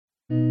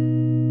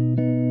Welcome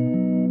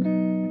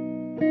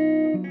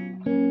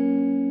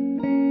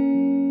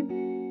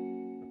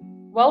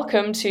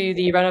to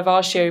the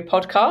Renovatio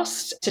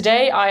podcast.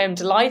 Today, I am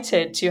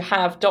delighted to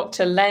have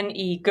Dr. Lenn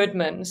E.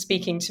 Goodman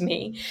speaking to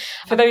me.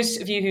 For those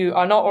of you who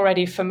are not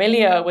already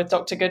familiar with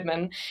Dr.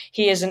 Goodman,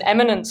 he is an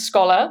eminent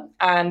scholar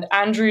and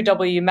Andrew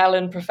W.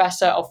 Mellon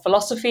Professor of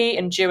Philosophy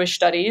and Jewish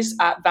Studies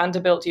at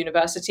Vanderbilt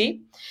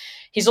University.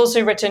 He's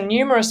also written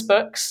numerous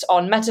books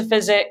on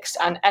metaphysics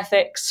and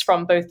ethics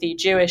from both the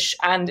Jewish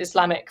and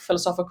Islamic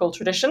philosophical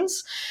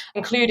traditions,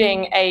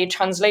 including a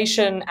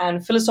translation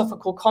and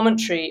philosophical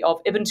commentary of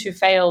Ibn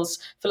Tufayle's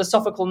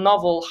philosophical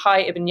novel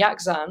Hayy ibn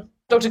Yaqzan.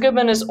 Dr.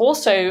 Goodman has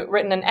also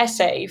written an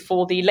essay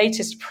for the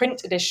latest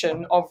print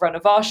edition of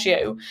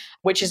Renovatio,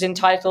 which is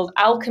entitled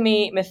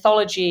Alchemy,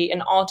 Mythology,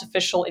 and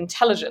Artificial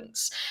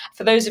Intelligence.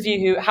 For those of you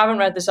who haven't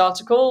read this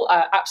article,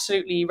 I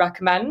absolutely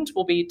recommend.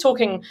 We'll be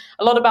talking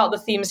a lot about the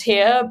themes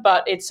here,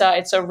 but it's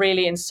a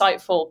really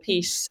insightful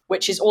piece,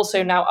 which is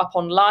also now up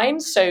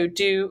online, so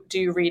do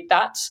read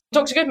that.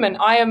 Dr. Goodman,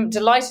 I am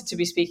delighted to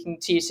be speaking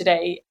to you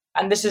today.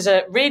 And this is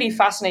a really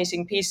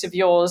fascinating piece of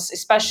yours,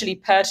 especially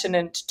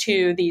pertinent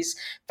to these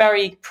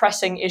very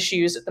pressing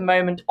issues at the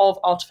moment of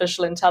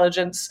artificial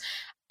intelligence.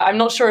 I'm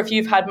not sure if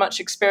you've had much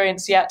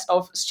experience yet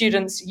of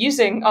students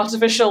using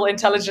artificial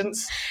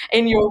intelligence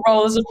in your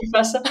role as a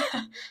professor.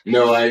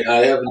 No, I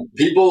haven't.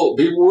 People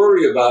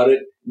worry about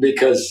it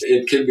because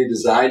it can be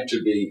designed to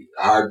be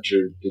hard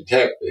to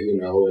detect,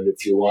 and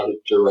if you wanted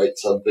to write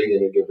something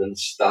in a given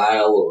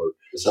style or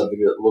something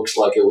that looks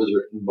like it was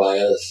written by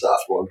a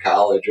sophomore in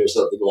college or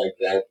something like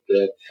that,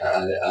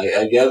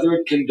 I gather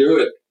it can do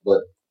it.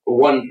 But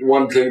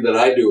one thing that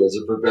I do as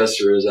a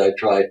professor is I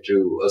try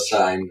to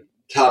assign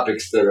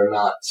topics that are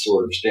not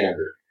sort of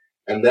standard.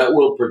 And that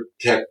will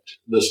protect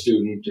the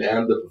student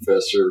and the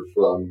professor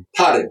from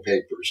potted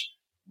papers.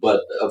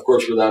 But of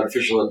course, with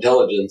artificial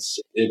intelligence,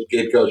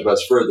 it goes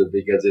much further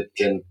because it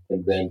can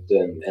invent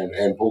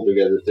and pull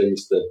together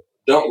things that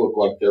don't look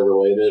like they're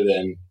related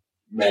and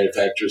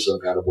manufacture some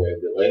kind of way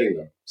of relating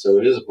them. So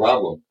it is a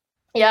problem.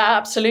 Yeah,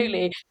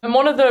 absolutely. And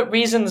one of the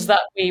reasons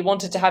that we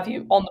wanted to have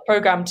you on the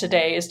program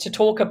today is to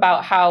talk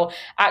about how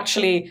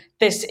actually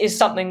this is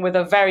something with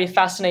a very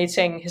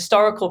fascinating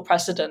historical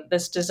precedent,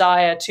 this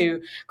desire to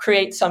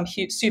create some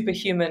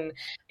superhuman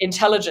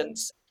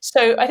intelligence.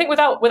 So I think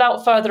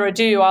without further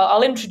ado,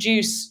 I'll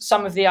introduce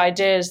some of the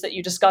ideas that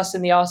you discuss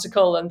in the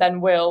article, and then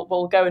we'll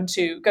go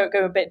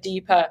a bit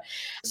deeper.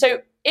 So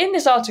in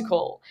this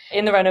article,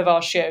 in the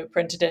Renovatio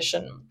print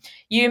edition,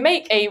 you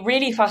make a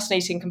really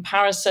fascinating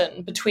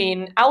comparison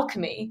between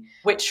alchemy,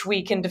 which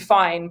we can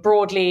define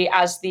broadly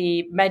as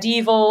the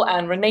medieval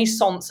and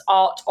Renaissance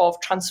art of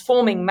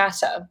transforming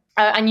matter.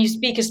 And you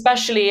speak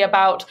especially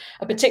about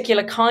a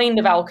particular kind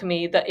of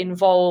alchemy that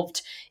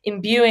involved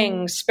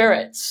imbuing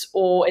spirits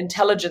or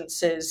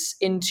intelligences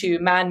into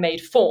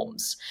man-made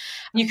forms.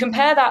 You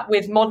compare that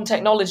with modern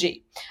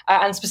technology,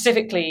 and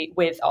specifically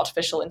with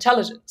artificial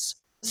intelligence.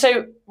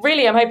 So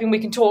really, I'm hoping we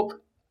can talk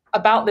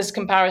about this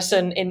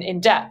comparison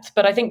in depth.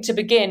 But I think to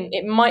begin,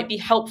 it might be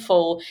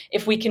helpful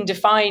if we can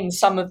define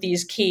some of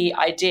these key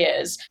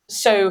ideas.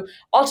 So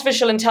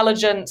artificial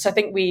intelligence, I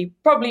think we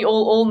probably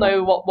all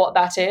know what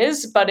that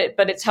is, but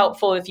it's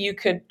helpful if you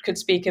could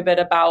speak a bit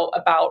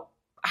about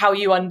how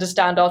you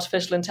understand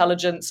artificial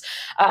intelligence,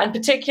 and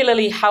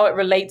particularly how it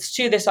relates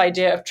to this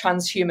idea of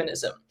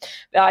transhumanism.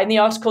 In the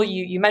article,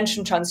 you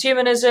mentioned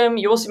transhumanism,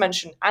 you also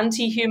mentioned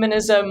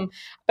anti-humanism,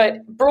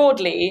 but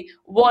broadly,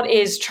 what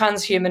is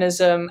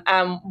transhumanism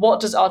and what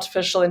does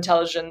artificial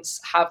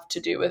intelligence have to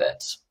do with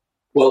it?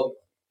 Well,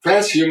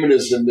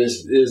 transhumanism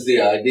is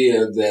the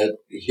idea that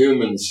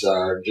humans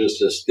are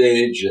just a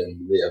stage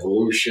in the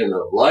evolution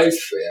of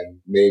life, and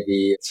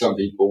maybe some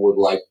people would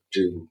like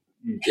to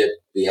get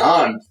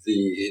beyond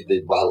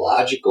the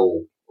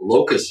biological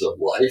locus of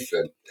life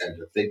and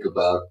to think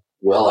about,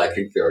 well, I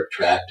think they're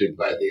attracted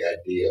by the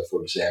idea,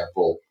 for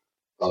example,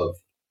 of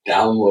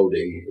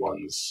downloading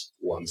one's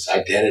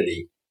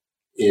identity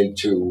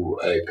into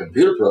a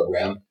computer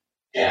program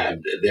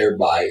and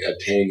thereby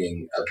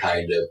attaining a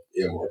kind of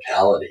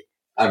immortality.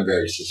 I'm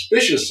very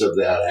suspicious of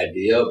that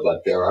idea,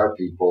 but there are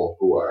people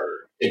who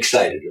are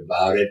excited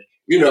about it.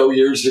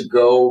 Years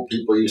ago,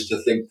 people used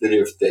to think that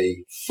if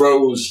they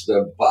froze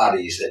their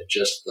bodies at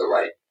just the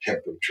right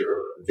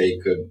temperature, they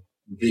could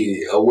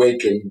be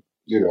awakened,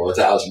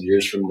 1,000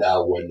 years from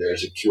now when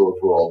there's a cure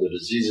for all the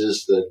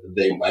diseases that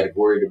they might have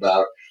worried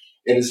about.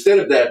 And instead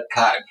of that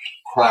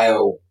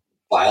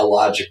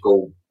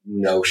cryobiological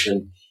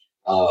notion,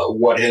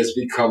 what has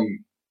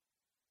become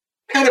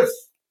kind of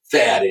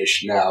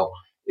faddish now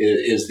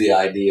is the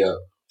idea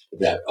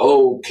that,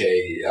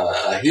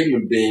 a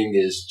human being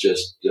is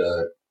just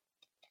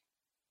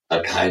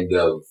a kind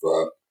of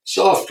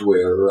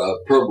software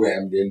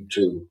programmed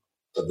into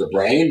the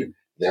brain.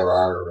 There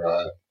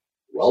are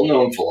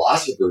well-known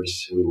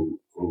philosophers who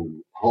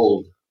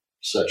hold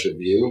such a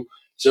view.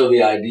 So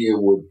the idea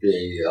would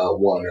be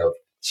one of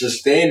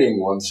sustaining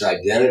one's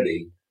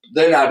identity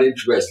they're not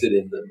interested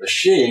in the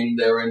machine.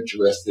 They're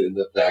interested in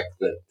the fact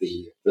that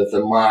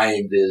the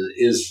mind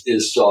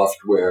is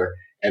software,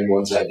 and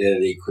one's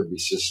identity could be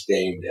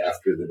sustained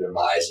after the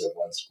demise of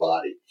one's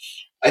body.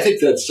 I think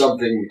that's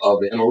something of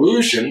an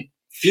illusion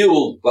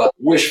fueled by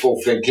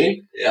wishful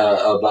thinking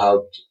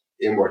about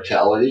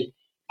immortality.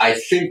 I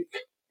think,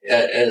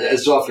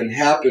 as often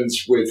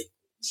happens with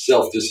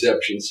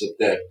self-deceptions of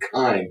that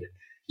kind,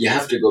 you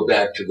have to go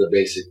back to the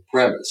basic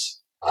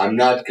premise. I'm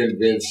not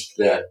convinced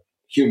that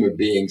human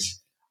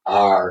beings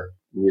are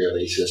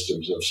really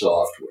systems of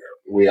software.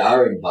 We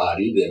are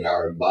embodied, and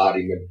our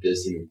embodiment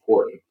is an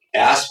important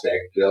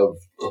aspect of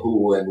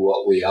who and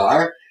what we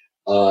are.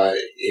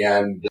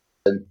 And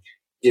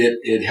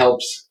it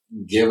helps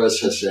give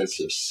us a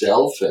sense of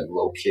self and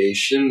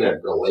location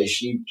and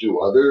relation to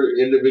other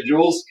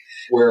individuals,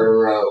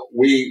 where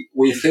we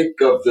think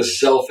of the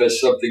self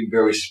as something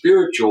very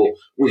spiritual.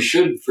 We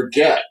shouldn't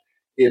forget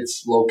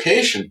its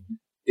location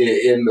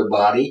in the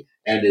body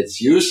and its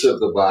use of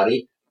the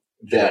body,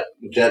 that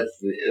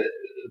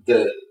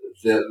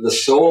the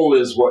soul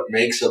is what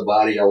makes a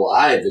body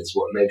alive. It's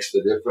what makes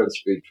the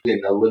difference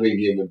between a living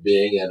human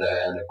being and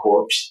a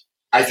corpse.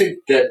 I think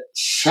that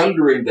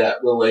sundering that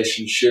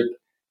relationship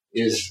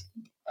is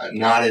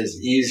not as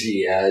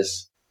easy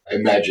as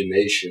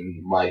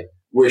imagination might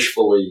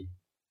wishfully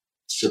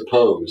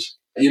suppose.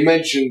 You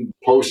mentioned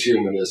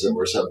posthumanism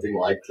or something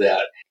like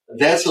that.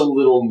 That's a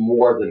little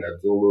more than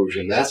a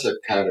delusion. That's a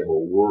kind of a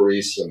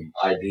worrisome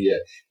idea.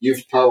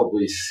 You've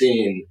probably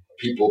seen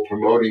people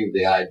promoting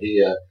the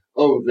idea,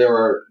 oh, there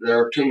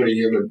are too many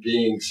human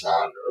beings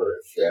on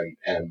Earth,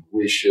 and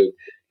we should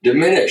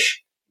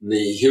diminish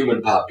the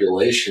human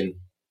population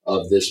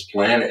of this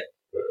planet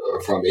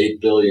from 8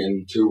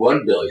 billion to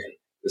 1 billion.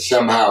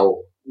 Somehow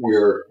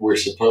we're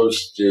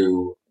supposed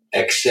to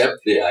accept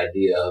the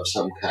idea of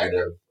some kind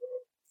of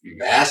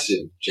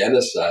massive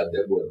genocide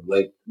that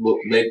would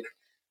make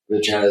the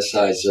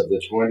genocides of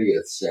the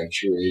 20th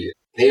century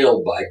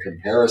pale by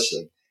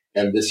comparison.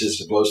 And this is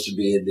supposed to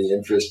be in the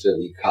interest of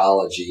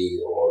ecology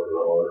or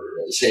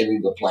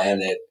saving the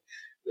planet,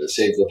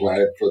 save the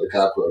planet for the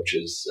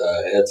cockroaches,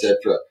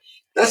 etc.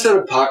 That's an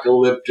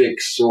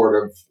apocalyptic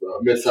sort of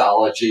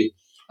mythology.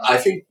 I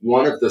think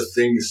one of the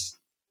things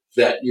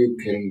that you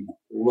can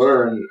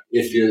learn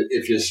if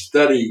you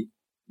study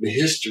the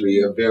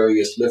history of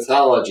various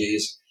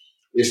mythologies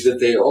is that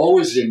they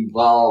always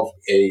involve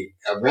a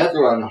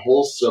rather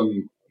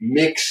unwholesome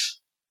mix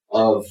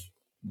of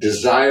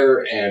desire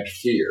and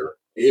fear,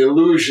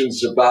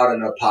 illusions about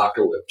an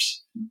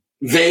apocalypse.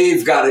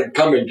 They've got it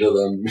coming to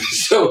them,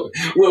 so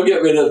we'll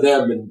get rid of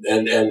them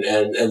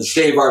and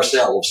save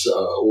ourselves.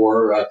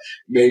 Or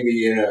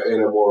maybe in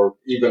a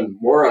even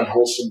more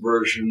unwholesome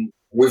version,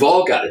 we've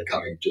all got it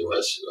coming to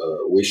us.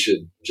 We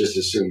should just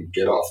as soon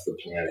get off the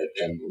planet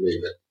and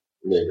leave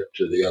it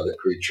to the other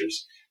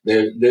creatures.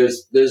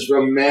 There's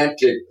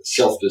romantic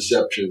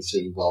self-deceptions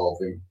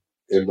involving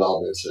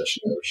such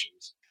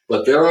notions,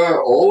 but there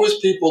are always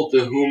people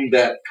to whom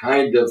that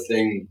kind of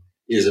thing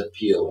is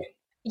appealing.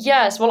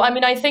 Yes, well, I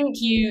mean, I think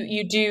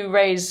you do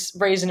raise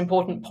an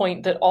important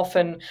point that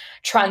often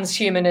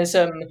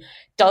transhumanism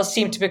does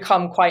seem to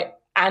become quite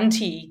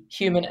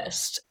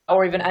anti-humanist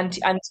or even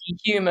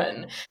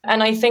anti-human,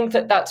 and I think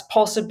that that's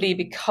possibly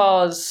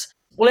because,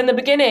 well, in the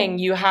beginning,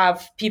 you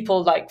have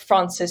people like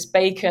Francis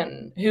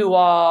Bacon who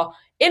are,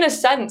 in a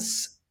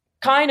sense,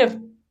 kind of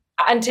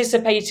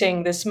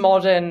anticipating this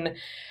modern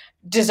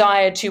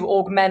desire to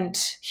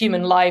augment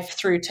human life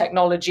through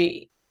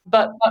technology.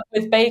 But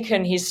with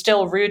Bacon, he's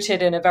still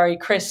rooted in a very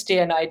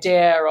Christian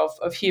idea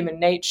of human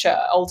nature,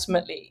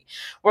 ultimately.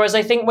 Whereas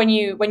I think when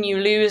you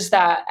lose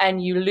that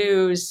and you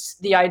lose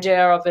the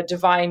idea of a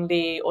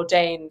divinely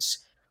ordained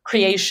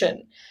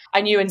creation,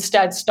 and you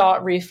instead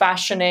start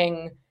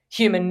refashioning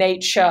human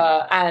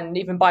nature and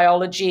even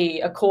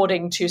biology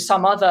according to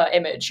some other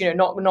image,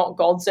 not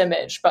God's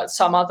image, but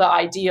some other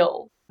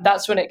ideal,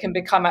 that's when it can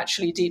become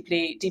actually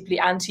deeply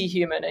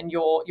anti-human, and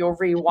you're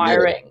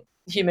rewiring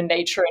human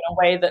nature in a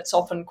way that's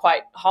often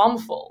quite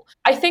harmful.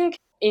 I think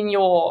in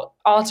your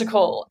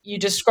article, you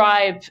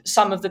describe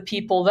some of the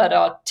people that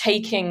are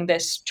taking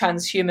this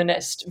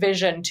transhumanist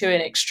vision to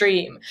an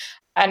extreme.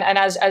 And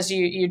as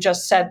you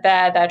just said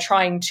there, they're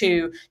trying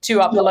to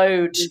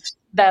upload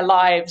their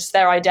lives,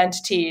 their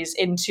identities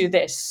into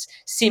this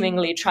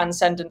seemingly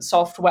transcendent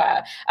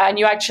software. And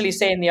you actually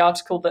say in the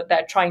article that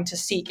they're trying to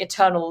seek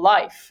eternal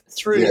life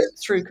through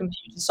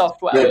computer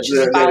software,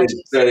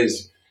 that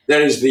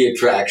is the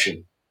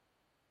attraction.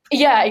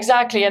 Yeah,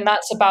 exactly. And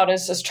that's about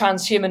as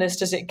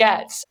transhumanist as it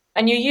gets.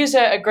 And you use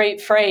a great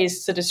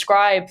phrase to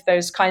describe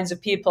those kinds of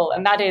people,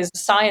 and that is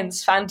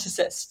science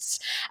fantasists.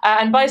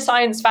 And by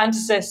science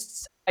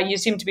fantasists, you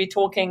seem to be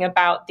talking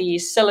about the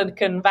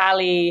Silicon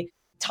Valley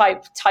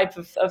type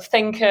of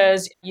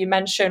thinkers. You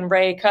mentioned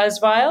Ray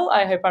Kurzweil.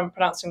 I hope I'm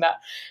pronouncing that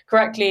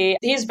correctly.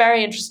 He's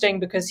very interesting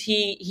because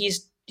he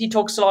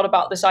talks a lot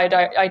about this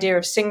idea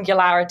of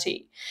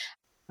singularity,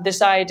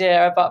 this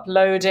idea of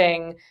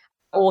uploading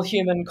all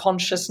human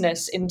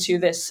consciousness into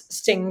this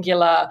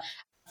singular,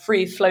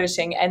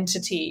 free-floating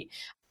entity.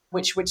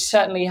 which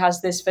certainly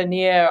has this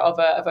veneer of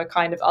a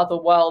kind of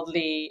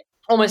otherworldly,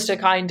 almost a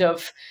kind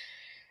of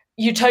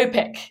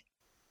utopic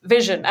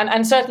vision.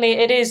 And certainly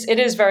it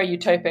is very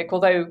utopic,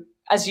 although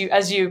as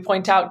you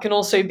point out, can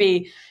also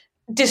be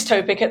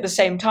dystopic at the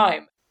same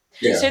time.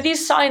 Yeah. So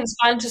these science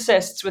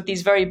fantasists with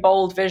these very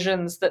bold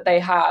visions that they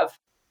have,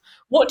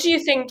 what do you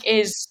think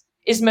is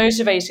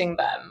motivating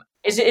them?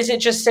 Is it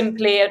just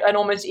simply an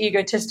almost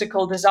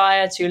egotistical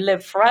desire to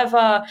live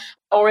forever,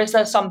 or is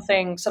there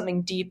something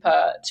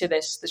deeper to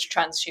this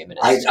transhumanist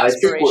I think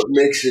aspiration? what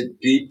makes it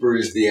deeper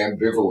is the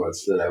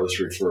ambivalence that I was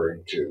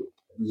referring to.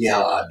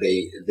 Yeah,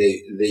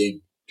 they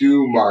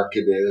do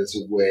market it as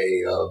a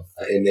way of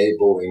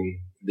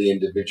enabling the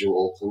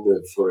individual to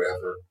live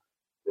forever.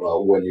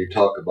 Well, when you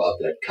talk about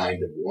that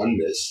kind of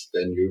oneness,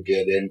 then you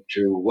get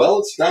into, well,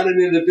 it's not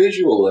an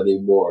individual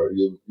anymore.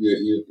 You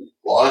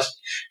lost.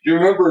 Do you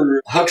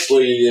remember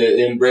Huxley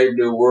in Brave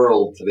New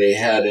World? They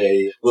had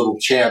a little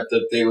chant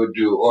that they would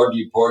do,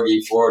 Orgy,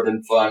 Porgy, Ford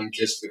and Fun,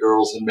 kiss the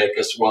girls and make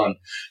us one.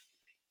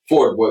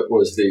 Ford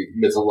was the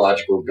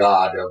mythological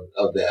god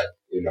of that,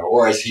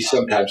 or as he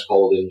sometimes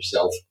called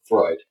himself,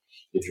 Freud,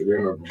 if you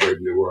remember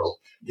Brave New World.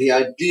 The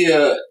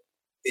idea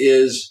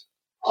is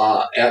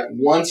at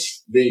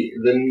once the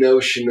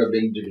notion of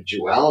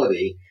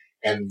individuality,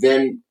 and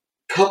then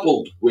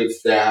coupled with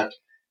that,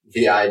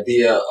 the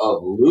idea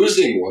of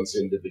losing one's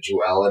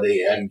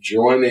individuality and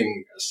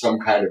joining some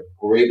kind of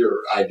greater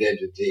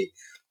identity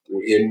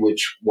in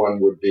which one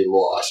would be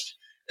lost.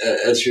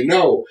 As you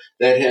know,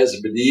 that has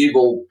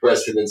medieval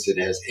precedents, it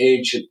has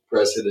ancient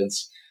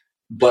precedents,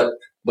 but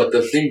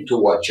the thing to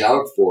watch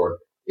out for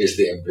is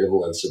the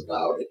ambivalence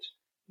about it,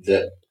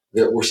 that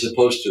we're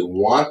supposed to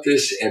want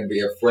this and be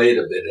afraid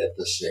of it at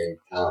the same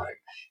time.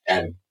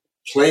 And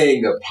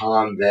playing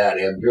upon that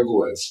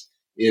ambivalence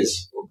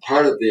is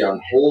part of the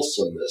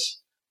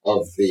unwholesomeness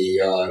of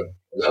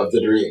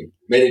the dream.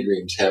 Many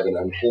dreams have an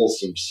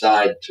unwholesome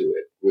side to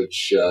it,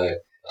 which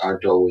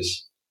aren't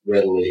always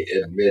readily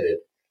admitted.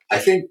 I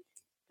think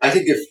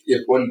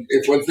if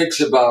one thinks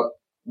about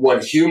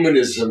what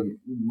humanism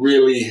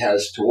really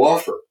has to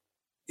offer,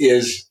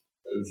 is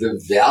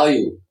the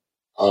value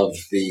of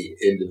the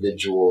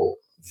individual,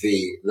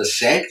 the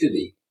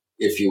sanctity,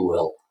 if you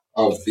will,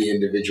 of the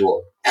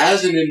individual,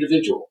 as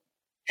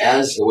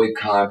the way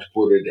Kant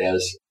put it,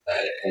 as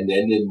an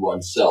end in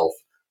oneself,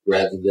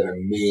 rather than a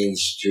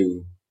means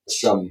to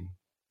some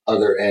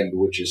other end,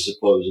 which is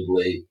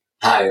supposedly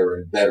higher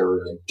and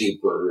better and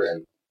deeper.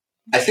 And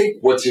I think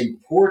what's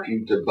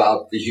important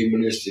about the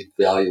humanistic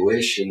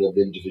valuation of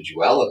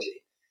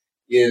individuality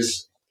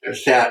is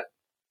that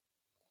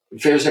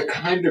there's a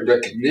kind of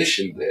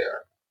recognition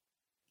there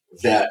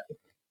that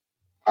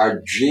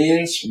our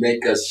genes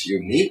make us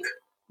unique,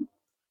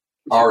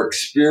 our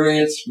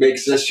experience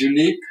makes us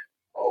unique.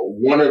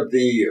 One of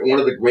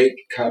the great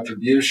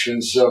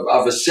contributions of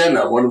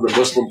Avicenna, one of the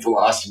Muslim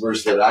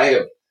philosophers that I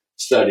have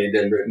studied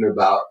and written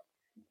about,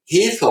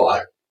 he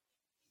thought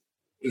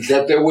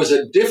that there was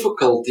a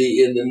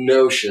difficulty in the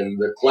notion,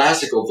 the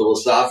classical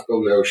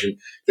philosophical notion,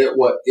 that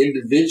what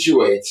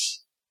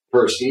individuates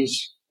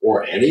persons,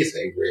 or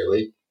anything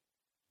really,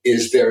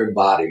 is their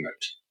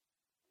embodiment.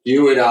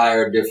 You and I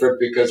are different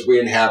because we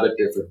inhabit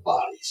different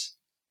bodies.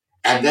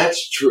 And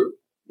that's true.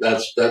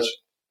 That's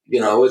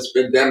it's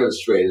been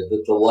demonstrated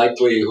that the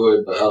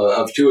likelihood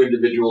of two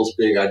individuals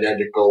being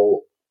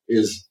identical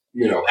is,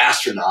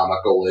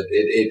 astronomical.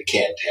 It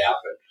can't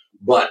happen.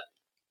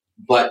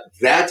 But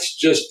that's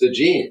just the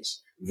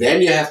genes.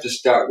 Then you have to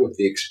start with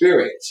the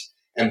experience.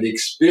 And the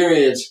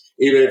experience,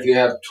 even if you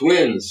have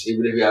twins,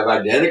 even if you have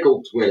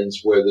identical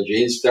twins where the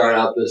genes start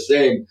out the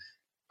same,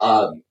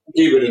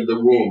 even in the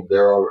womb,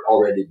 they're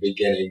already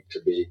beginning to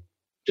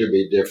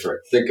be different.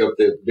 Think of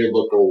the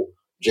biblical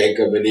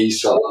Jacob and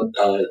Esau,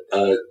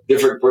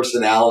 different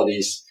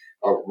personalities,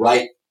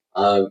 right?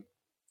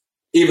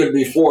 Even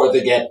before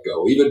the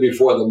get-go, even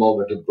before the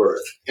moment of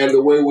birth. And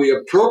the way we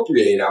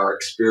appropriate our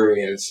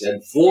experience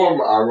and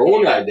form our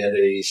own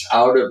identities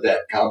out of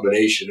that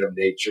combination of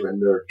nature and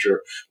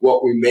nurture,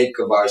 what we make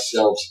of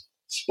ourselves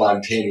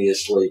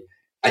spontaneously.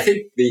 I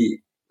think the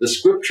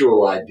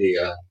scriptural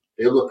idea,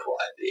 biblical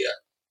idea,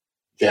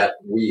 that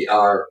we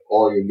are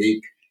all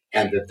unique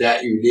and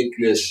that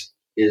uniqueness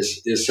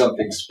is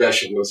something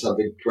special and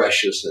something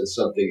precious and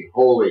something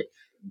holy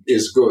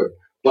is good.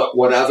 But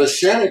what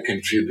Avicenna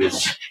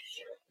contributes,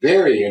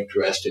 very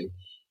interesting.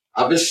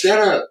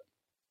 Avicenna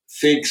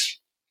thinks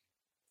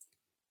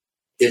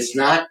it's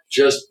not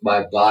just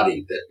my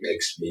body that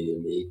makes me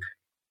unique.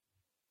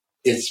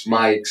 It's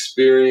my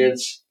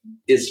experience.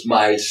 It's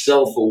my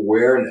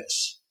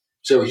self-awareness.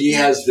 So he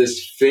has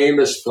this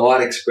famous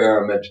thought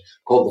experiment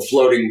called the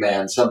floating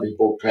man. Some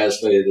people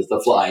translate it as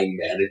the flying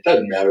man. It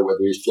doesn't matter whether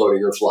he's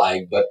floating or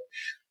flying, but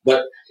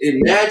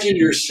imagine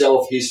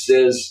yourself, he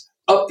says,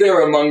 up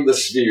there among the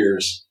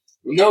spheres,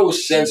 no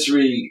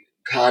sensory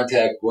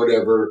contact,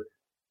 whatever,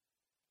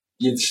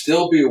 you'd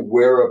still be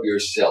aware of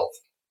yourself.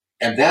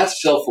 And that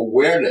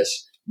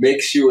self-awareness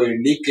makes you a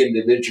unique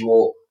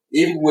individual,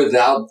 even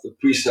without the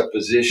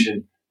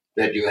presupposition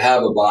that you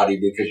have a body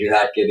because you're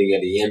not getting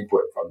any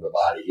input from the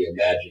body. He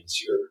imagines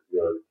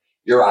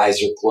your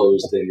eyes are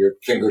closed and your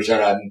fingers are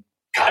not in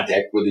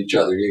contact with each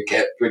other. You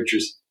can't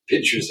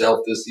pinch yourself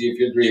to see if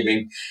you're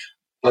dreaming.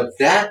 But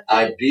that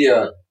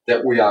idea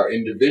that we are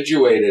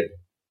individuated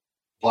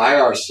by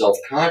our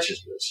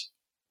self-consciousness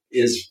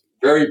is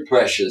very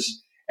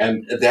precious,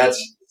 and that's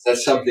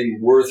something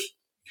worth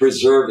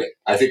preserving.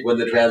 I think when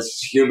the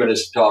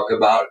transhumanists talk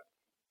about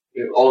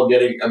all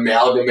getting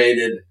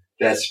amalgamated,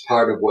 that's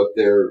part of what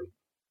they're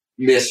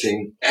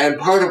missing. And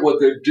part of what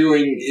they're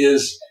doing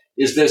is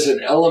there's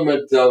an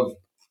element of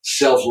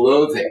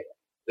self-loathing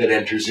that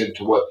enters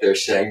into what they're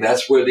saying.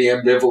 That's where the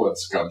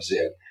ambivalence comes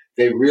in.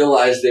 They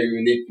realize their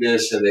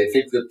uniqueness, and they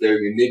think that their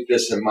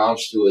uniqueness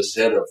amounts to a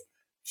set of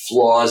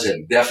flaws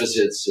and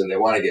deficits, and they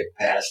want to get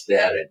past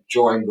that and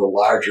join the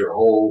larger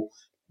whole.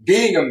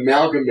 Being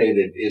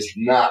amalgamated is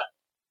not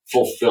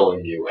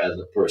fulfilling you as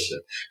a person.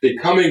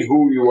 Becoming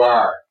who you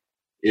are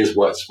is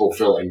what's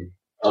fulfilling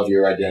of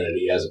your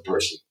identity as a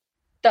person.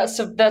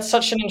 That's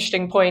such an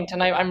interesting point,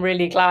 and I'm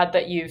really glad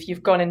that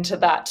you've gone into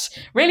that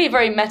really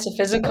very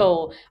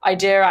metaphysical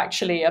idea,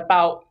 actually,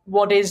 about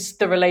what is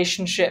the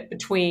relationship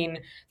between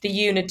the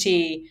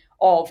unity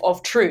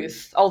of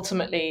truth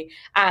ultimately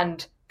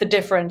and the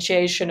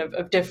differentiation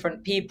of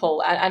different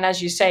people, and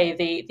as you say,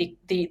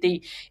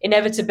 the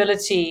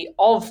inevitability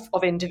of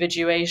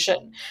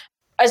individuation.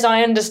 As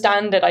I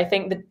understand it, I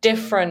think the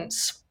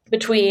difference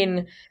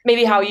between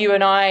maybe how you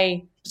and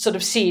I sort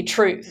of see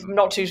truth,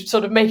 not to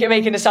sort of make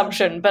an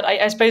assumption, but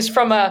I suppose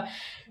from a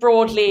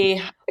broadly,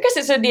 I guess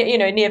it's a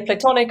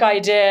Neoplatonic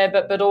idea,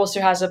 but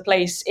also has a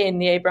place in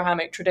the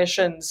Abrahamic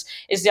traditions,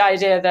 is the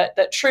idea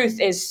that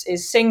truth is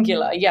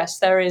singular. Yes,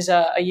 there is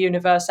a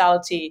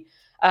universality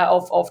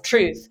of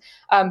truth,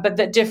 but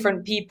that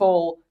different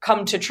people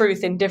come to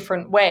truth in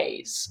different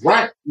ways.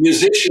 Right.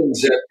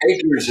 Musicians,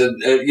 painters,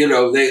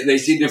 they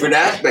see different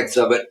aspects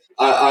of it.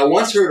 I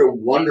once heard a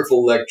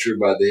wonderful lecture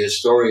by the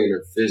historian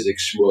of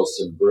physics, Shmuel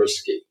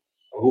Szymborski,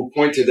 who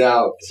pointed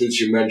out, since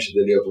you mentioned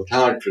the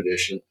Neoplatonic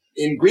tradition,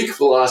 in Greek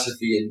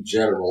philosophy in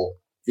general,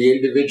 the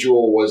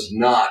individual was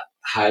not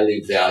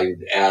highly valued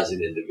as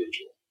an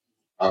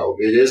individual.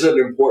 It is an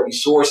important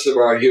source of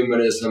our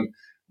humanism,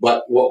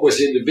 but what was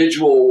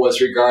individual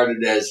was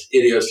regarded as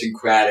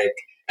idiosyncratic,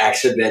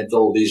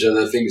 accidental. These are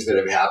the things that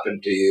have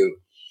happened to you.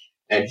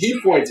 And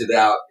he pointed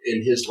out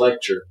in his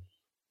lecture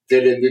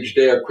that in the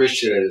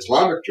Judeo-Christian and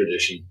Islamic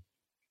tradition,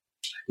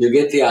 you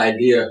get the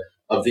idea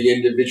of the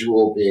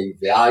individual being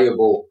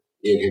valuable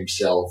in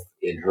himself,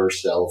 in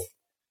herself.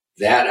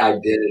 That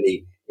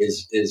identity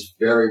is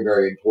very,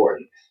 very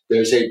important.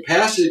 There's a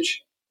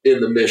passage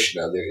in the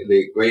Mishnah,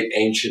 the great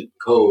ancient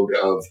code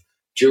of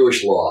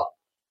Jewish law,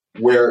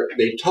 where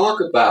they talk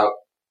about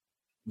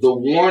the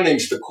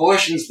warnings, the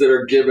cautions that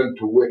are given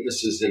to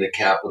witnesses in a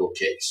capital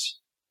case.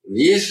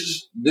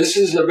 This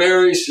is a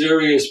very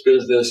serious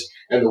business,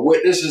 and the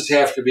witnesses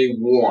have to be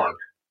warned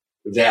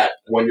that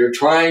when you're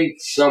trying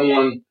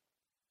someone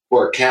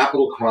for a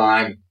capital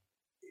crime,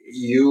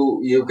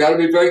 you've got to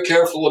be very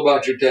careful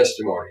about your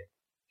testimony.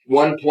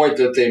 One point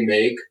that they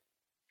make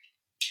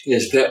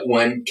is that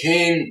when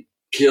Cain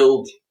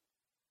killed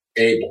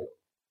Abel,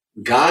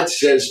 God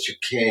says to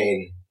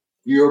Cain,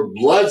 "Your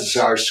bloods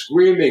are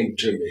screaming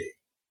to me."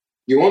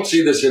 You won't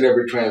see this in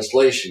every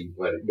translation,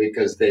 but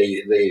because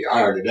they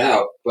ironed it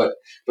out. But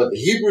the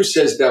Hebrew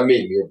says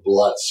damim, your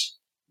bloods,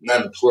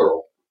 not in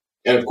plural.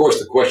 And of course,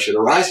 the question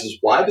arises: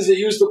 why does it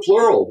use the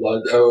plural?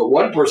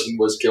 One person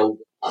was killed,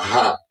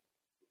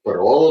 but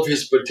all of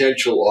his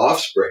potential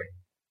offspring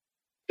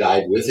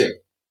died with him.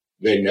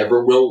 They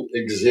never will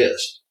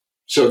exist.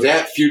 So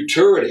that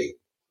futurity,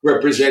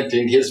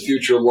 representing his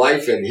future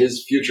life and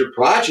his future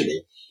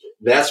progeny,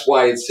 that's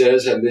why it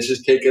says, and this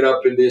is taken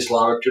up in the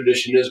Islamic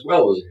tradition as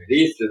well, as a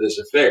hadith to this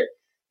effect,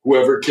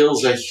 whoever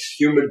kills a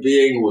human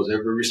being who was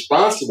ever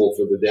responsible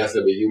for the death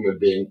of a human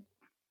being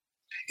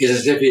is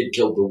as if he had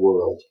killed the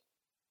world.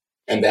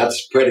 And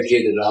that's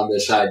predicated on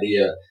this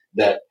idea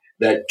that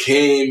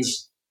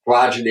Cain's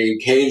progeny,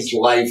 Cain's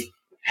life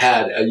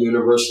had a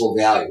universal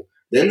value.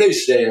 Then they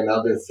say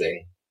another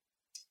thing.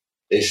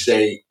 They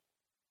say,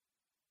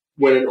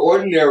 when an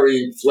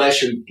ordinary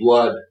flesh and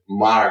blood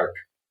monarch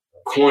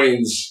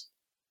coins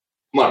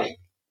money,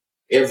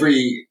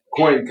 every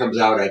coin comes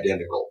out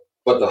identical.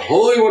 But the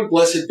Holy One,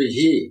 blessed be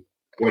He,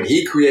 when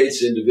He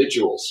creates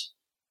individuals,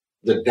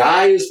 the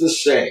die is the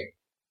same.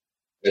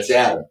 It's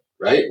Adam,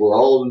 right? We're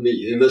all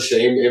in the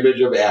same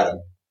image of Adam,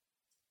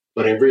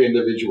 but every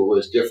individual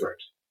is different.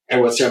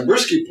 And what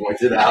Szymborski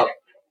pointed out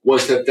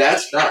was that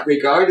that's not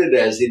regarded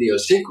as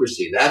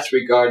idiosyncrasy. That's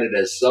regarded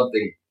as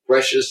something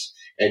precious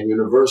and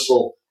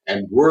universal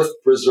and worth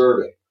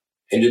preserving.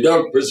 And you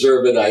don't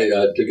preserve it,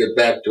 to get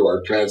back to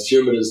our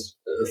transhumanist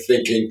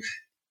thinking,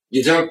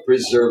 you don't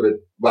preserve it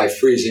by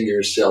freezing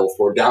yourself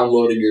or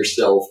downloading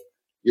yourself.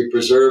 You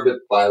preserve it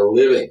by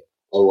living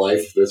a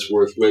life that's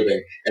worth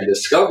living and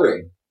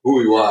discovering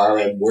who you are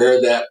and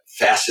where that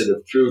facet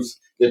of truth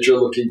that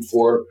you're looking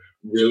for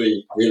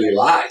really, really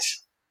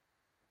lies.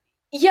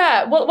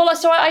 Yeah,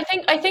 so I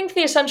think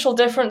the essential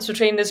difference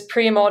between this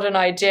pre-modern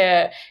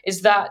idea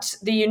is that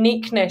the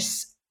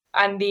uniqueness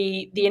and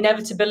the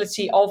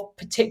inevitability of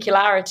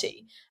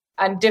particularity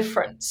and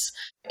difference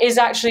is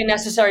actually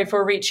necessary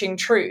for reaching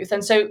truth.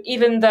 And so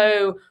even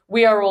though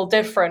we are all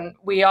different,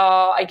 we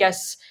are, I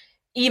guess,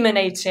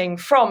 emanating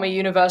from a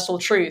universal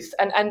truth,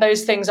 and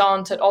those things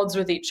aren't at odds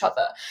with each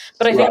other.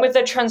 But I think Right. with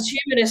the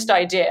transhumanist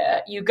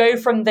idea, you go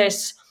from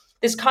this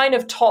kind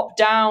of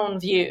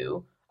top-down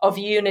view of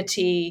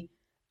unity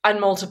and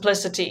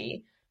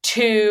multiplicity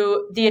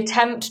to the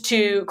attempt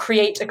to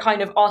create a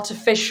kind of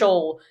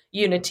artificial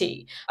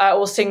unity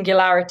or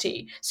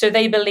singularity. So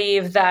they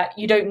believe that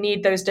you don't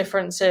need those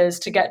differences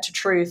to get to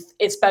truth.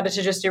 It's better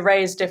to just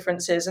erase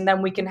differences, and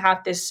then we can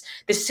have this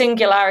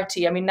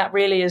singularity. I mean, that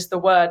really is the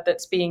word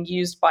that's being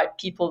used by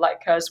people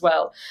like her as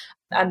well,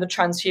 and the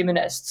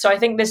transhumanists. So I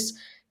think this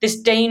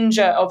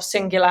danger of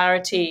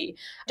singularity,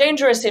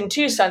 dangerous in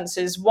two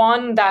senses.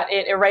 One, that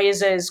it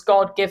erases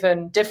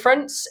God-given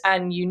difference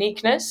and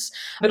uniqueness,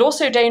 but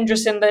also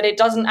dangerous in that it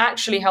doesn't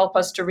actually help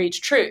us to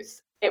reach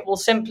truth. It will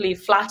simply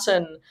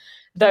flatten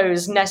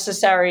those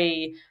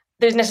necessary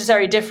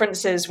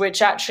differences,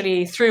 which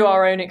actually, through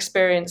our own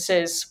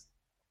experiences,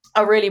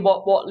 are really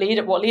what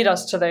lead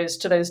us to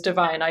those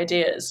divine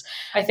ideas.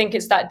 I think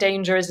it's that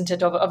danger, isn't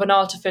it, of an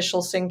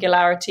artificial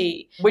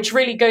singularity, which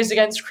really goes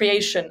against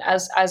creation,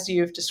 as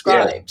you've Yes.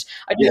 described.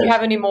 Do you Yes.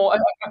 have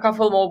a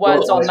couple more Well,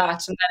 words on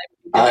that, and then it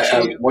would be good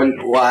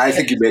to I get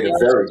think you to made the a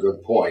answer. very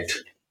good point.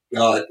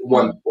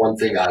 Hmm. One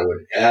thing I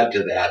would add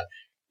to that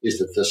is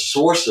that the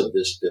source of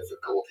this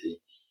difficulty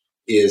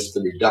is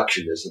the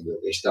reductionism that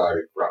they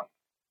started from.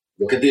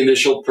 Look at the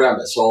initial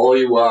premise. All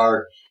you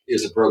are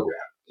is a program.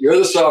 You're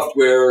the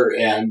software,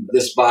 and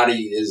this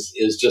body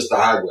is just the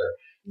hardware.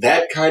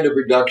 That kind of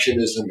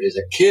reductionism is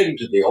akin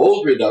to the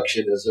old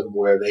reductionism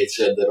where they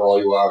said that all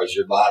you are is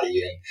your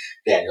body, and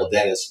Daniel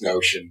Dennett's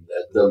notion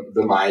that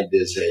the mind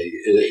is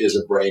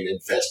a brain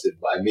infested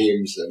by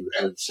memes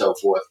and so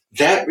forth.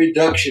 That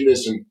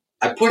reductionism,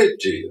 I put it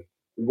to you.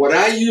 What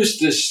I used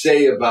to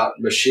say about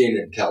machine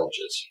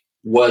intelligence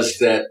was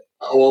that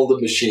all the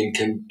machine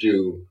can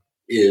do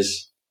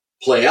is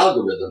play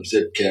algorithms.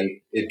 It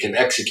can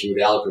execute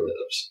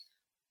algorithms.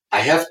 I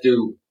have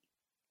to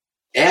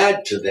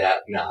add to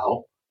that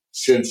now,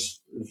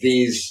 since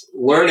these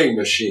learning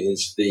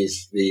machines,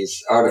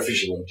 these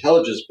artificial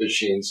intelligence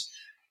machines,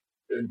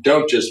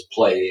 don't just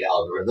play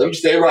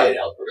algorithms; they write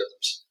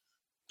algorithms.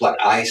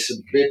 But I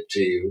submit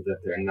to you that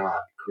they're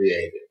not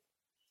creative,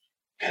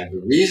 and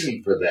the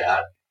reason for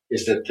that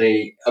is that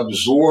they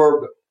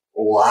absorb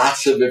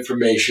lots of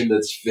information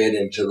that's fed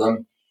into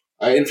them,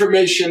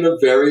 information of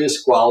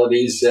various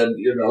qualities, and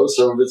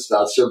some of it's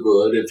not so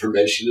good.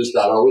 Information is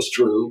not always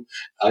true.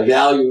 I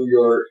value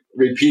your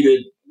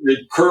repeated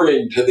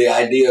recurring to the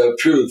idea of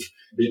truth,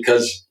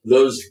 because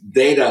those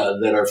data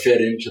that are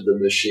fed into the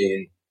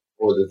machine,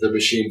 or that the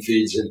machine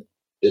feeds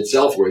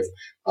itself with,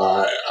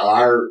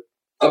 are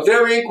of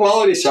varying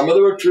quality. Some of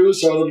them are true,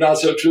 some of them not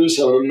so true,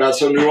 some of them not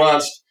so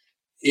nuanced.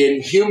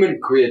 In human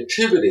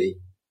creativity,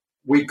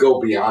 we go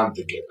beyond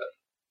the given.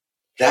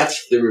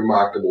 That's the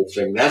remarkable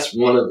thing. That's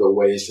one of the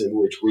ways in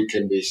which we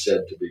can be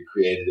said to be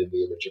created in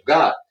the image of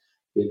God,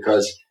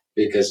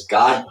 because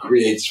God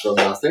creates from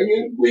nothing,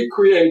 and we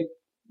create,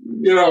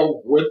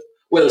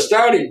 with a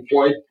starting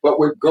point, but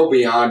we go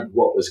beyond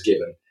what was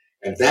given,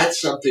 and that's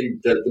something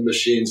that the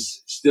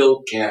machines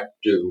still can't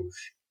do.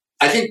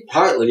 I think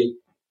partly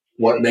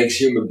what makes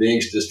human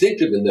beings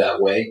distinctive in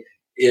that way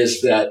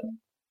is that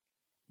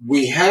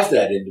we have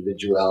that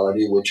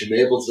individuality, which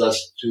enables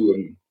us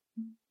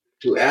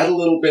to add a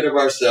little bit of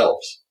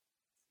ourselves.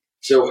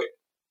 So,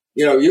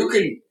 you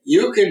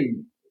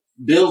can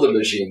build a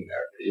machine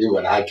there. You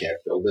and I can't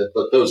build it,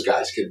 but those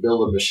guys can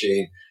build a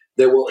machine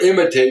that will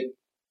imitate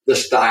the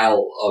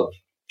style of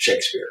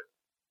Shakespeare,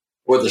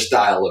 or the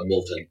style of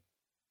Milton,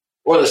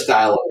 or the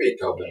style of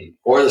Beethoven,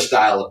 or the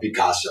style of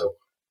Picasso.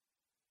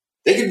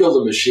 They can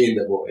build a machine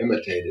that will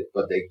imitate it,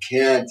 but they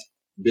can't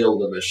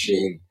build a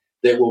machine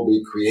that will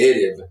be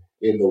creative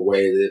in the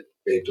way that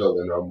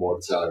Beethoven or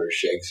Mozart or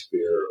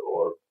Shakespeare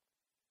or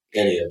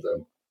any of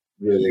them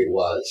really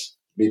was,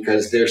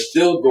 because they're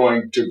still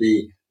going to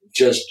be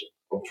just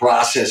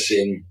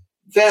processing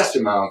vast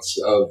amounts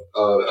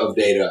of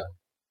data,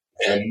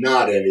 and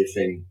not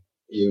anything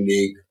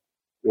unique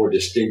or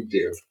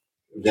distinctive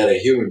that a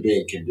human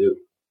being can do.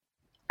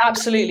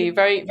 Absolutely,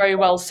 very, very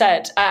well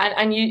said.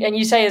 And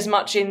you say as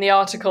much in the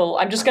article.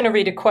 I'm just going to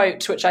read a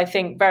quote which I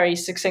think very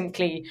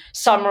succinctly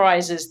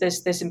summarizes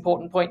this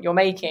important point you're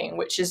making,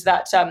 which is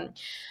that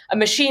a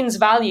machine's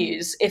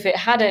values, if it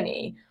had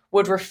any,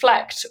 would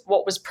reflect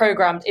what was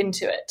programmed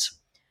into it,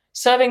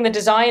 serving the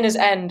designer's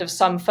end of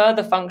some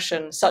further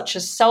function, such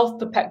as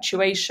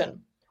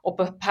self-perpetuation or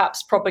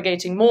perhaps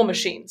propagating more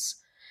machines.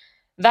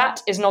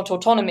 That is not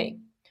autonomy.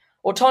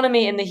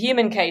 Autonomy in the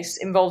human case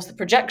involves the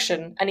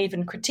projection and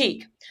even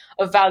critique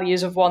of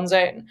values of one's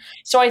own.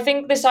 So I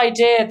think this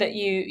idea that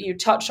you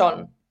touch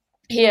on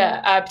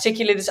here,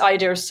 particularly this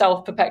idea of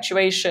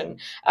self-perpetuation,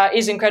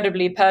 is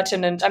incredibly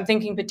pertinent. I'm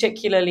thinking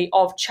particularly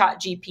of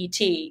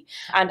ChatGPT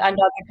and other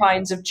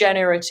kinds of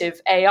generative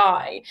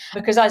AI,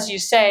 because as you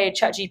say,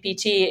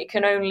 ChatGPT, it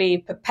can only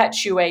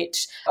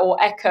perpetuate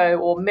or echo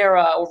or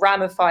mirror or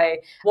ramify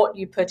what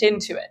you put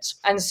into it.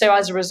 And so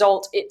as a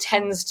result, it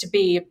tends to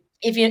be,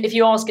 if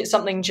you ask it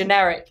something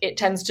generic, it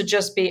tends to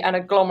just be an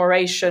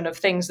agglomeration of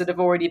things that have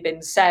already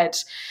been said.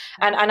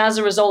 And as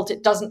a result,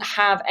 it doesn't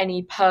have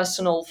any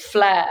personal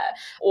flair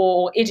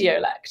or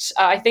idiolect.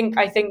 I think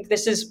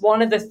this is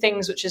one of the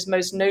things which is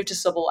most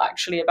noticeable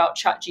actually about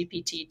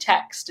ChatGPT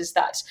text, is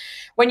that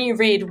when you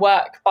read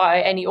work by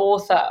any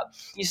author,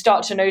 you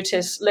start to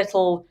notice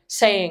little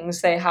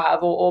sayings they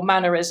have or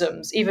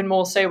mannerisms, even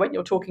more so when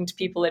you're talking to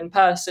people in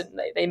person.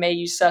 They may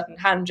use certain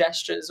hand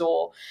gestures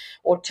or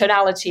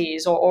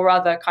tonalities or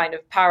other kind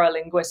of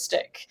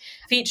paralinguistic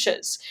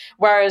features.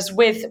 Whereas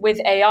with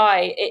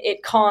AI,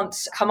 it can't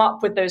come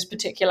up with those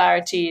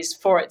particularities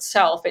for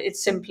itself. It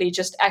simply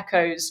just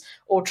echoes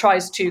or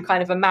tries to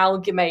kind of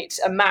amalgamate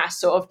a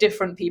mass of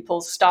different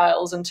people's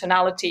styles and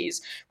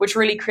tonalities, which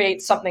really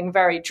creates something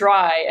very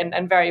dry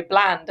and very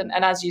bland. And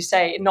as you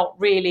say, not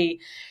really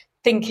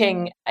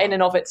thinking in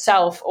and of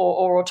itself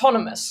or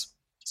autonomous.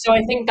 So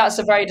I think that's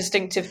a very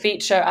distinctive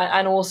feature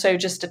and also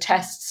just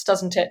attests,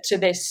 doesn't it, to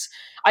this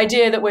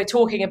idea that we're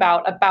talking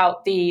about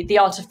the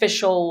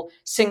artificial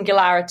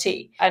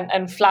singularity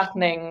and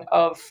flattening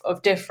of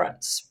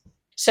difference.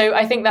 So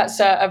I think that's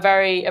a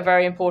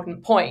very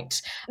important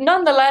point.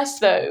 Nonetheless,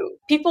 though,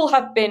 people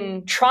have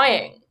been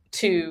trying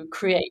to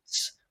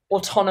create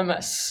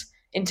autonomous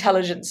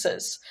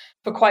intelligences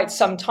for quite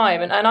some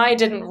time, and I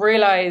didn't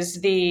realize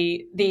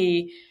the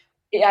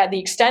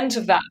extent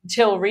of that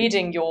until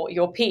reading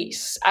your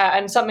piece.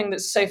 And something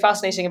that's so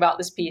fascinating about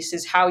this piece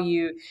is how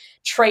you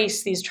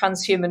trace these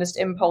transhumanist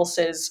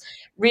impulses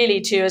really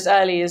to as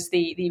early as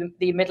the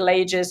Middle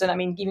Ages, and I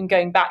mean even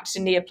going back to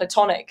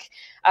Neoplatonic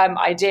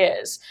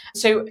ideas.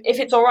 So, if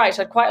it's all right,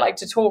 I'd quite like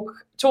to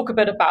talk a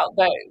bit about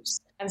those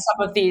and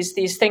some of these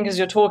thinkers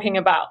you're talking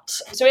about.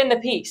 So in the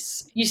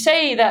piece, you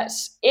say that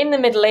in the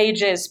Middle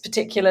Ages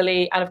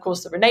particularly, and of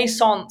course the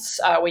Renaissance,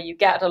 where you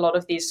get a lot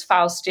of these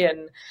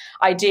Faustian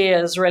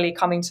ideas really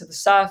coming to the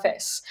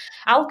surface,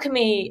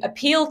 alchemy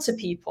appealed to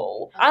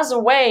people as a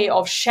way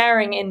of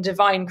sharing in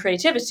divine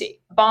creativity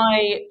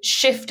by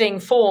shifting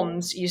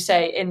forms, you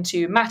say,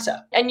 into matter.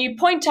 And you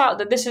point out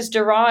that this is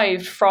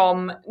derived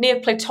from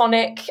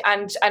Neoplatonic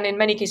and in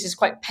many cases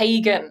quite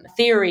pagan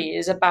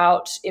theories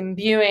about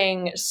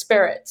imbuing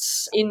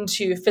spirits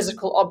into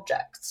physical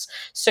objects.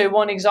 So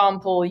one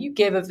example you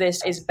give of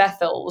this is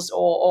Bethels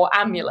or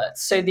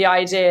amulets. So the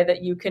idea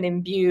that you can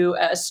imbue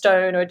a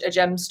stone or a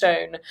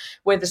gemstone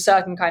with a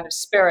certain kind of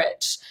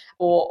spirit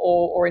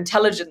or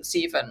intelligence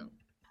even.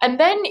 And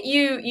then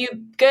you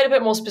get a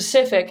bit more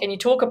specific and you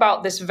talk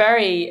about this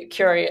very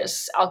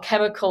curious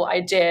alchemical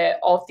idea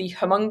of the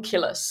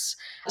homunculus.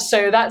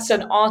 So that's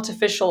an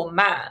artificial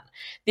man.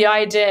 The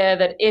idea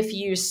that if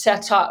you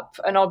set up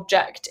an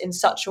object in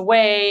such a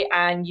way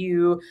and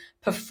you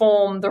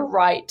perform the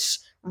right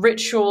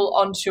ritual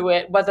onto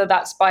it, whether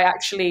that's by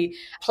actually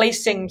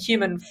placing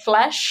human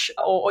flesh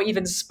or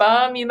even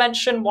sperm. You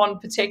mentioned one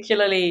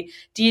particularly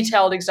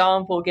detailed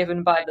example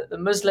given by the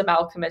Muslim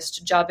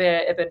alchemist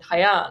Jabir ibn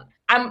Hayyan.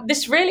 And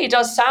this really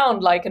does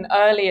sound like an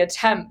early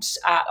attempt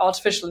at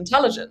artificial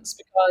intelligence,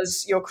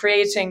 because you're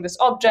creating this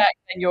object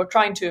and you're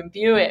trying to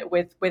imbue it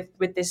with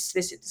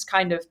this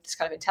kind of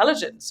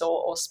intelligence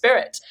or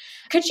spirit.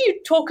 Could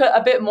you talk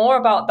a bit more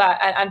about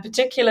that, and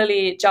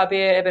particularly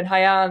Jabir ibn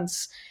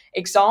Hayyan's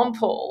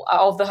example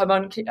of the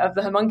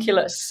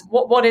homunculus?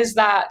 What is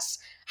that?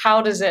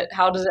 How does it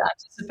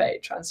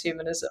anticipate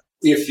transhumanism?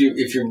 If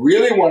you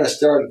really want to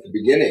start at the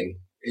beginning,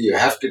 you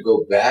have to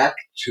go back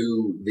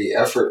to the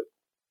effort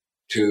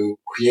to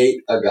create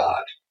a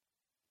god.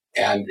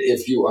 And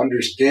if you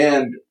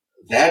understand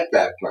that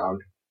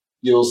background,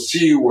 you'll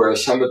see where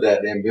some of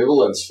that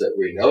ambivalence that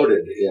we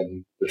noted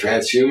in the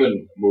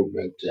transhuman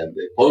movement and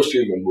the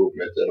posthuman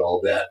movement and all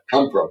that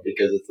come from,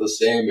 because it's the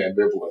same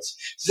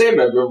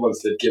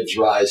ambivalence that gives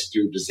rise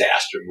to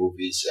disaster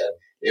movies and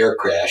air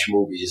crash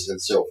movies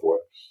and so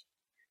forth.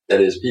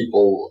 That is,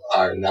 people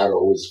are not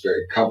always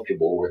very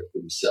comfortable with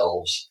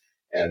themselves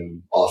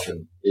and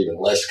often even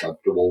less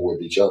comfortable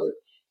with each other.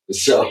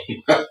 So,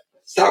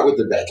 start with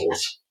the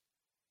Bethels.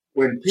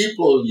 When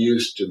people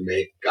used to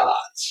make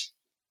gods,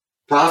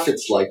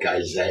 prophets like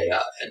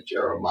Isaiah and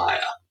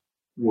Jeremiah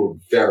were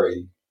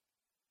very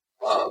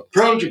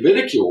prone to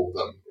ridicule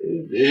them.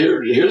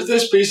 Here's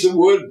this piece of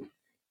wood,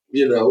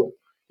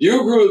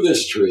 you grew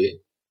this tree,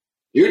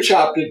 you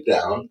chopped it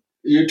down,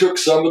 you took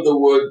some of the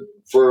wood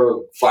for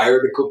fire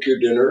to cook your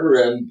dinner,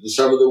 and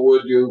some of the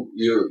wood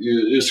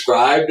you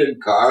scribed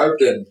and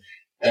carved and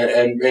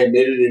made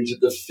it into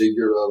the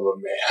figure of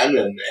a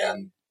man,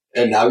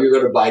 and now you're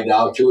going to bow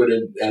down to it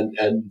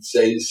and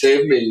say,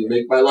 save me,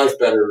 make my life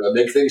better,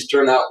 make things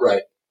turn out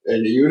right.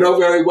 And you know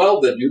very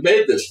well that you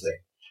made this thing.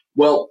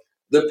 Well,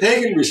 the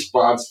pagan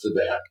response to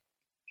that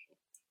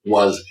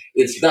was,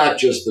 it's not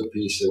just a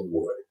piece of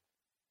wood.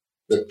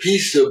 the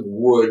piece of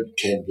wood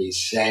can be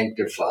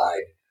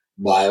sanctified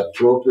by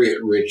appropriate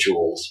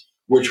rituals,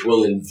 which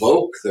will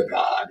invoke the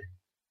god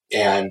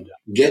and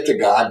get the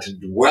god to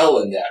dwell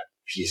in that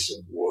piece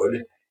of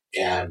wood.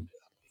 And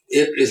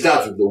it is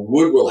not that the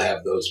wood will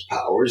have those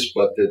powers,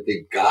 but that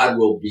the god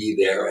will be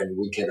there and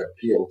we can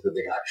appeal to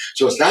the god.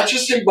 So it's not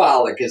just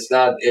symbolic. It's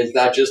not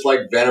just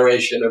like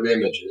veneration of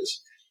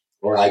images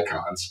or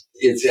icons.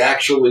 It's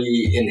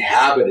actually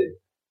inhabited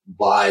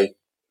by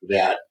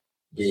that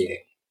being.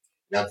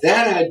 Now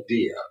that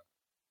idea,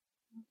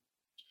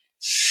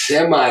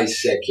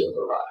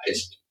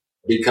 semi-secularized,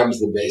 becomes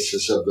the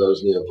basis of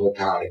those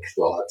Neoplatonic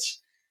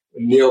thoughts,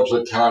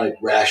 Neoplatonic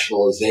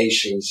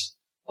rationalizations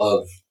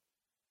of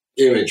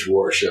image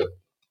worship,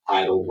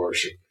 idol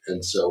worship,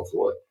 and so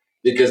forth,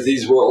 because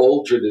these were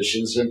old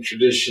traditions, and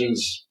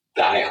traditions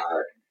die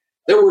hard.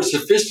 There were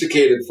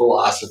sophisticated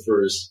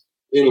philosophers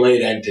in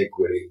late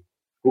antiquity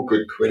who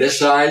could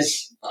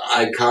criticize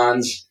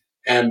icons,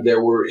 and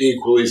there were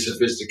equally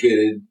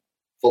sophisticated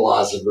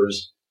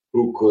philosophers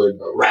who could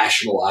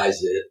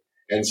rationalize it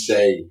and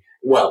say,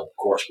 well, of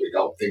course, we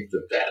don't think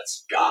that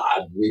that's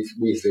God. We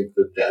think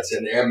that that's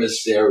an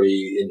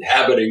emissary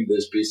inhabiting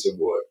this piece of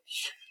wood.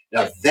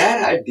 Now,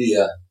 that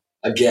idea,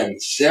 again,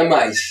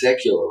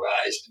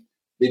 semi-secularized,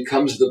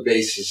 becomes the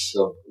basis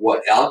of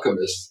what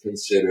alchemists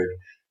considered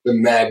the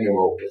magnum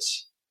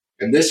opus.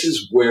 And this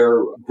is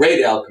where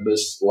great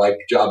alchemists like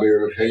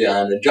Jabir ibn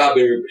Hayyan, and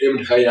Jabir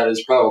ibn Hayyan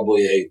is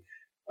probably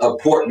a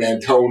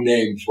portmanteau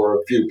name for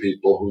a few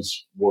people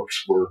whose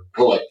works were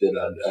collected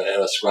and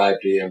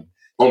ascribed to him.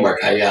 Omar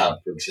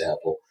Khayyam, for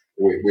example.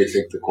 We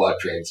think the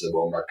quatrains of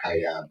Omar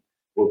Khayyam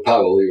were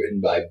probably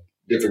written by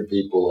different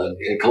people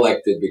and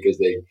collected because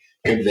they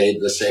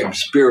conveyed the same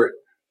spirit,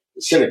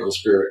 the cynical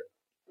spirit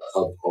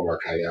of Omar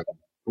Khayyam,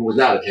 who was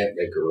not a tent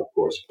maker, of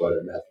course, but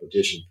a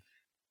mathematician.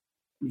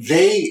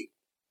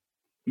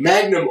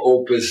 Magnum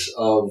opus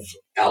of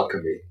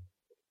alchemy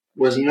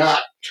was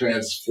not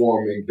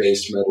transforming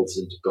base metals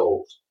into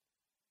gold.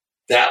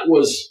 That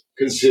was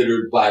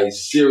considered by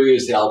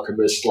serious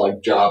alchemists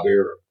like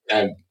Jabir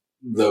and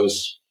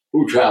those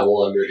who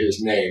travel under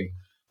his name.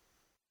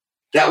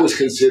 That was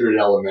considered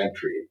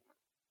elementary.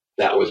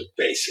 That was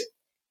basic,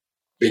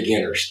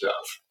 beginner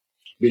stuff.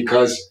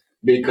 Because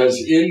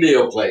in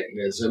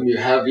Neoplatonism, you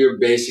have your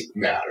basic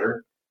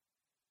matter,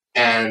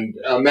 and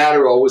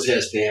matter always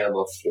has to have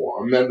a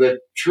form. And the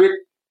trick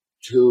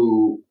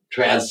to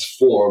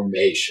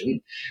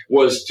transformation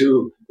was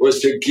to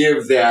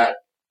give that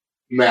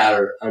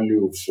matter a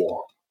new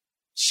form.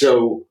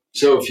 So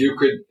if you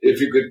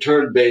could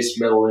turn base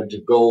metal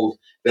into gold,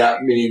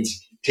 that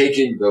means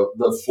taking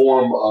the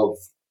form of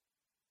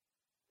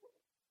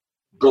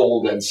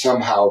gold and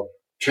somehow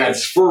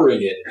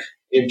transferring it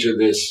into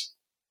this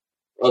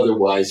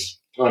otherwise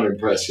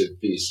unimpressive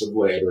piece of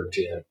lead or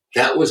tin.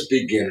 That was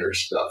beginner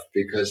stuff,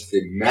 because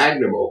the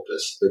magnum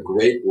opus, the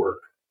great work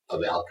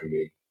of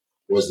alchemy,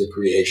 was the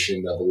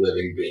creation of a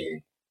living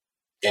being.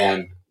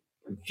 And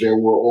there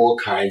were all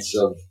kinds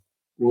of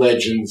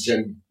legends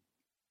and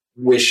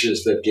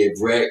wishes that gave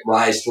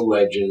rise to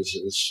legends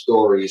and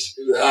stories.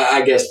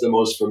 I guess the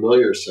most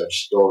familiar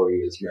such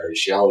story is Mary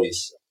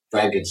Shelley's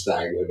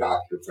Frankenstein, where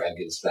Dr.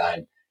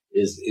 Frankenstein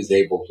is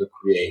able to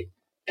create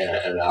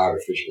an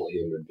artificial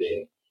human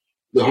being.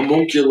 The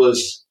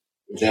homunculus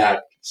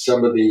that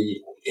some of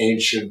the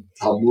ancient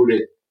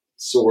Talmudic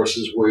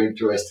sources were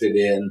interested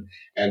in,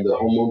 and the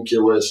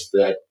homunculus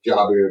that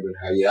Jabir ibn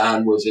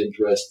Hayyan was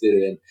interested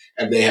in,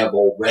 and they have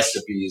all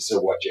recipes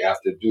of what you have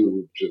to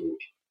do to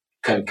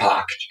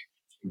concoct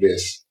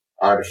this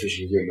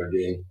artificial human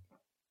being.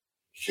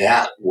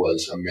 That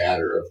was a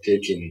matter of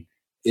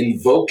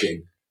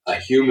invoking a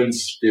human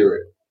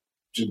spirit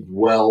to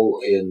dwell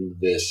in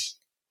this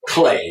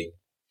clay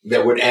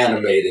that would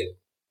animate it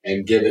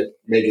and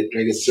make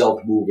it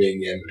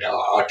self-moving and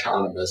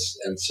autonomous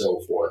and so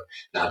forth.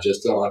 Not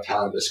just an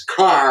autonomous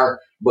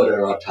car, but an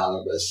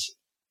autonomous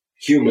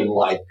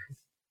human-like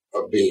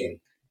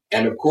being.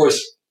 And of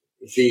course,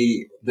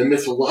 the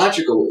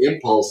mythological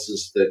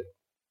impulses that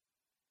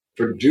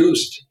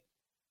produced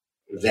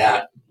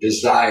that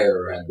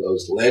desire and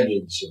those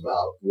legends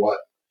about what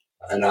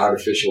an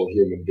artificial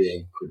human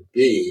being could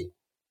be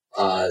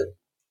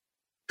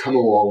come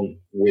along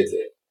with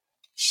it.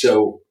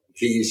 So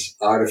these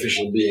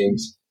artificial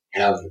beings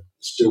have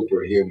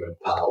superhuman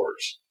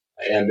powers,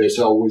 and there's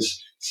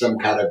always some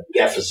kind of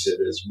deficit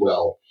as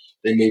well.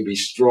 They may be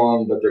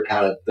strong, but they're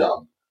kind of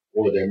dumb,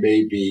 or they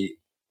may be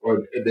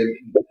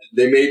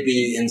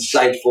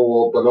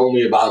insightful, but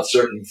only about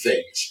certain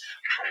things.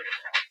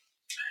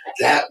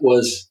 That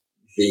was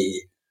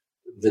the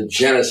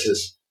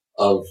genesis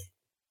of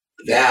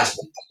vast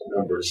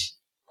numbers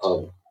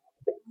of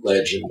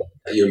legend.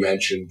 You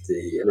mentioned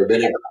the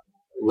rabbinic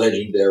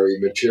legendary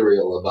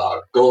material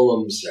about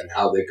golems and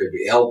how they could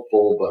be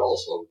helpful but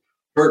also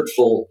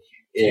hurtful.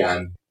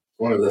 And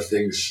one of the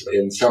things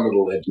in some of the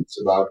legends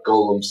about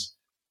golems,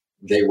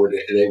 they would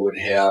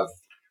have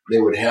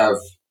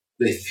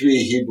the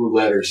three Hebrew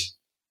letters,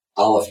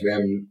 Aleph,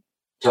 Mem,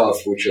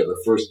 Tov, which are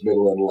the first,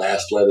 middle, and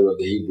last letter of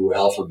the Hebrew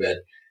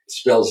alphabet,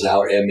 spells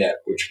out emet,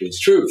 which means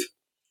truth.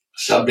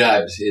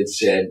 Sometimes it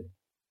said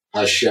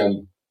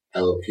Hashem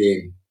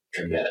Elohim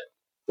Emet.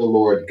 The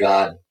Lord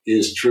God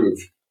is truth,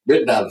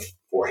 written on the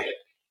forehead.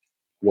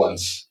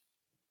 Once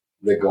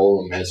the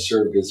golem has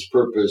served its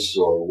purpose,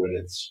 or when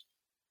it's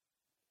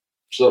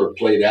sort of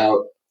played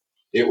out,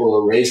 it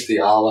will erase the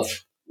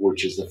aleph,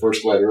 which is the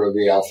first letter of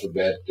the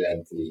alphabet,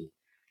 and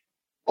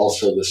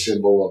also the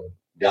symbol of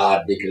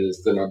God, because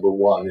it's the number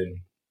one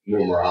in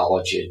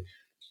numerology.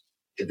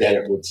 And then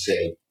it would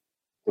say,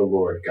 the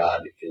Lord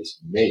God is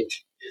mate,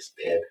 is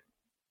dead.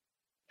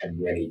 And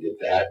when he did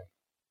that,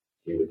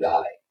 he would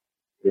die.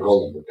 The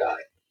golem would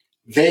die.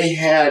 They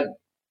had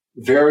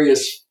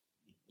various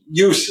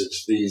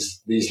uses,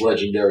 these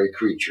legendary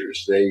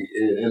creatures.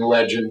 In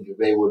legend,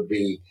 they would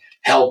be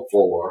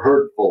helpful or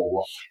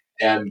hurtful,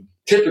 and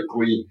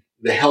typically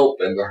the help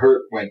and the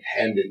hurt went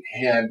hand in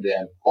hand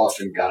and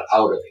often got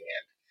out of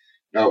hand.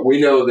 Now, we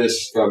know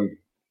this from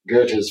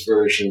Goethe's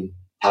version,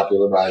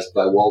 popularized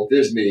by Walt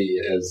Disney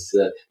as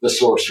The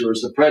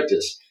Sorcerer's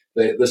Apprentice.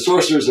 The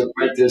Sorcerer's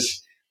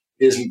Apprentice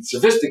isn't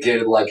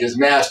sophisticated like his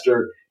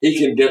master. He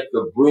can get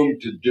the broom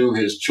to do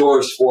his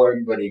chores for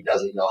him, but he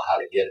doesn't know how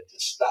to get it to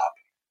stop.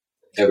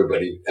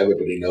 Everybody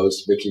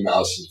knows Mickey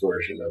Mouse's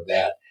version of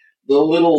that. The little